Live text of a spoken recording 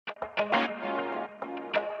Now,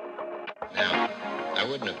 I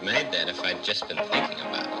wouldn't have made that if I'd just been thinking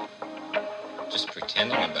about it. Just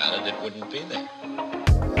pretending about it, it wouldn't be there.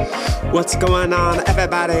 What's going on,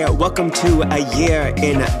 everybody? Welcome to A Year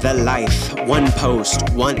in the Life. One post,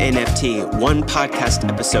 one NFT, one podcast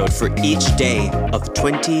episode for each day of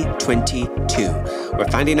 2022. We're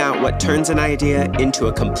finding out what turns an idea into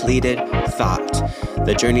a completed thought.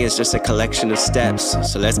 The journey is just a collection of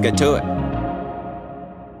steps, so let's get to it.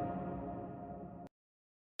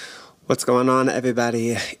 What's going on,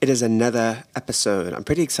 everybody? It is another episode. I'm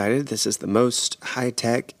pretty excited. This is the most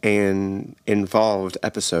high-tech and involved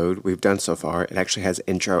episode we've done so far. It actually has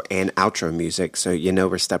intro and outro music, so you know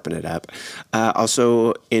we're stepping it up.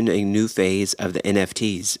 Also, in a new phase of the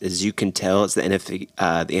NFTs. As you can tell, as the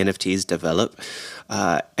NFTs develop,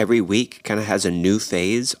 every week kind of has a new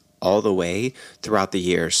phase all the way throughout the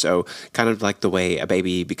year. So kind of like the way a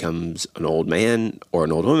baby becomes an old man or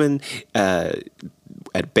an old woman,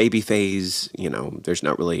 at baby phase, there's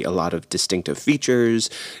not really a lot of distinctive features.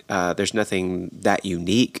 There's nothing that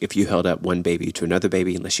unique if you held up one baby to another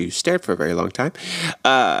baby, unless you stared for a very long time.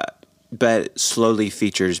 But slowly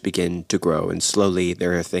features begin to grow, and slowly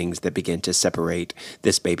there are things that begin to separate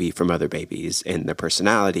this baby from other babies in their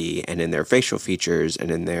personality and in their facial features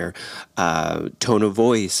and in their tone of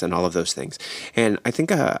voice and all of those things. And I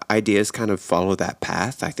think ideas kind of follow that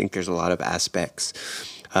path. I think there's a lot of aspects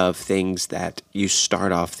of things that you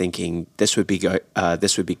start off thinking, this would be great,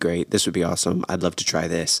 this would be awesome, I'd love to try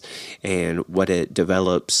this. And what it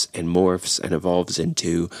develops and morphs and evolves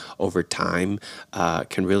into over time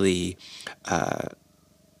can really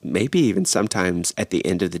maybe even sometimes at the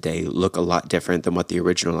end of the day look a lot different than what the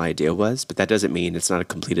original idea was, but that doesn't mean it's not a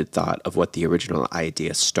completed thought of what the original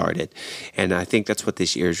idea started. And I think that's what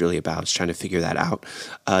this year is really about, is trying to figure that out,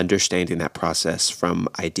 understanding that process from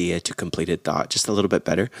idea to completed thought just a little bit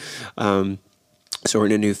better. So we're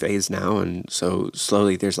in a new phase now, and so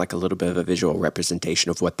slowly there's like a little bit of a visual representation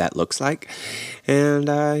of what that looks like. And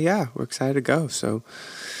we're excited to go. So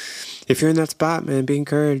if you're in that spot, man, be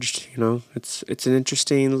encouraged. It's an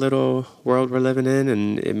interesting little world we're living in,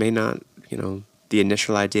 and it may not, the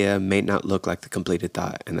initial idea may not look like the completed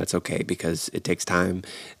thought, and that's okay because it takes time.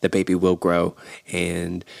 The baby will grow,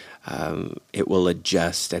 and it will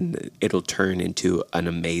adjust, and it'll turn into an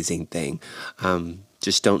amazing thing.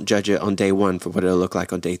 Just don't judge it on day one for what it'll look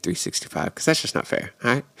like on day 365, because that's just not fair.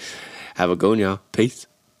 All right? Have a good one, y'all. Peace.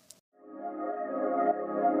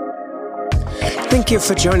 Thank you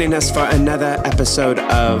for joining us for another episode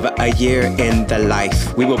of A Year in the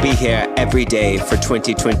Life. We will be here every day for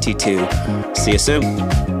 2022. See you soon.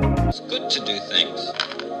 It's good to do things,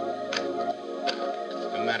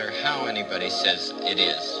 no matter how anybody says it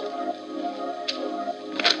is.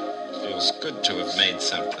 It feels good to have made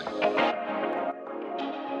something.